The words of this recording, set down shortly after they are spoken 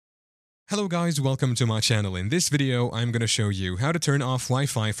Hello guys, welcome to my channel. In this video, I'm going to show you how to turn off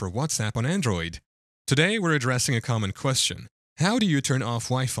Wi-Fi for WhatsApp on Android. Today, we're addressing a common question. How do you turn off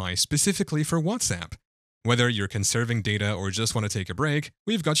Wi-Fi specifically for WhatsApp? Whether you're conserving data or just want to take a break,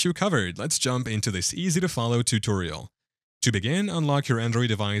 we've got you covered. Let's jump into this easy-to-follow tutorial. To begin, unlock your Android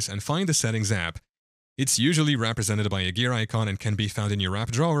device and find the Settings app. It's usually represented by a gear icon and can be found in your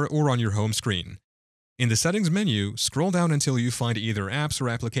app drawer or on your home screen. In the Settings menu, scroll down until you find either Apps or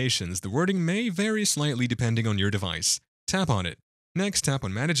Applications. The wording may vary slightly depending on your device. Tap on it. Next, tap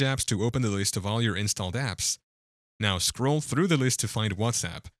on Manage Apps to open the list of all your installed apps. Now scroll through the list to find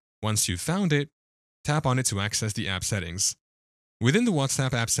WhatsApp. Once you've found it, tap on it to access the app settings. Within the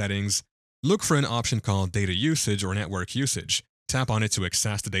WhatsApp app settings, look for an option called Data Usage or Network Usage. Tap on it to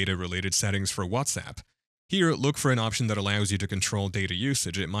access the data-related settings for WhatsApp. Here, look for an option that allows you to control data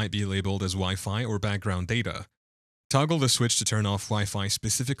usage. It might be labeled as Wi-Fi or background data. Toggle the switch to turn off Wi-Fi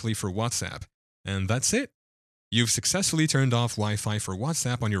specifically for WhatsApp. And that's it. You've successfully turned off Wi-Fi for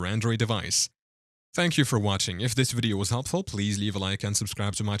WhatsApp on your Android device. Thank you for watching. If this video was helpful, please leave a like and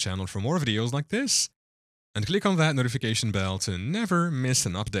subscribe to my channel for more videos like this. And click on that notification bell to never miss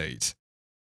an update.